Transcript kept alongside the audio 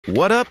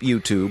What up,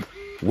 YouTube?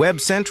 Web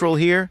Central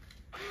here.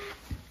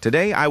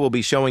 Today I will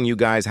be showing you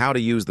guys how to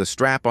use the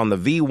strap on the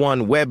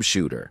V1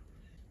 Webshooter.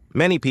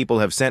 Many people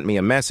have sent me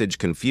a message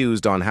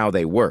confused on how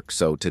they work,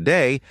 so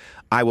today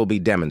I will be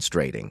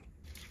demonstrating.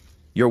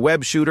 Your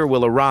Webshooter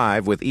will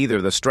arrive with either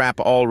the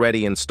strap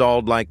already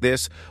installed like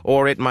this,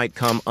 or it might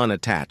come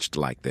unattached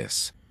like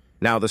this.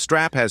 Now the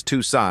strap has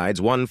two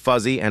sides, one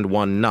fuzzy and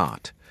one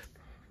not.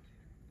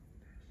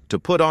 To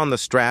put on the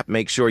strap,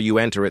 make sure you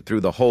enter it through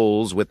the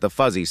holes with the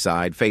fuzzy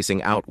side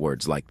facing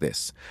outwards like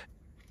this.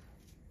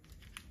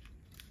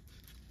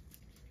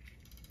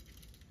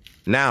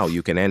 Now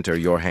you can enter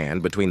your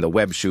hand between the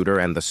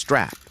Webshooter and the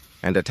strap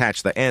and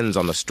attach the ends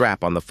on the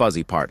strap on the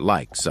fuzzy part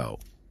like so.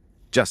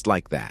 Just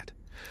like that.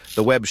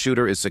 The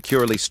Webshooter is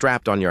securely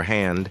strapped on your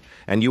hand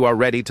and you are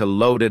ready to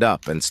load it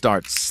up and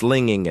start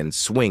slinging and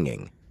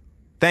swinging.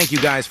 Thank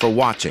you guys for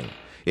watching.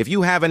 If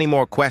you have any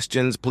more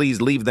questions, please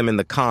leave them in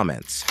the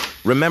comments.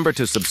 Remember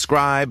to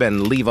subscribe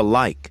and leave a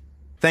like.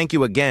 Thank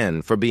you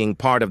again for being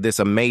part of this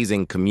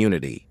amazing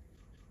community.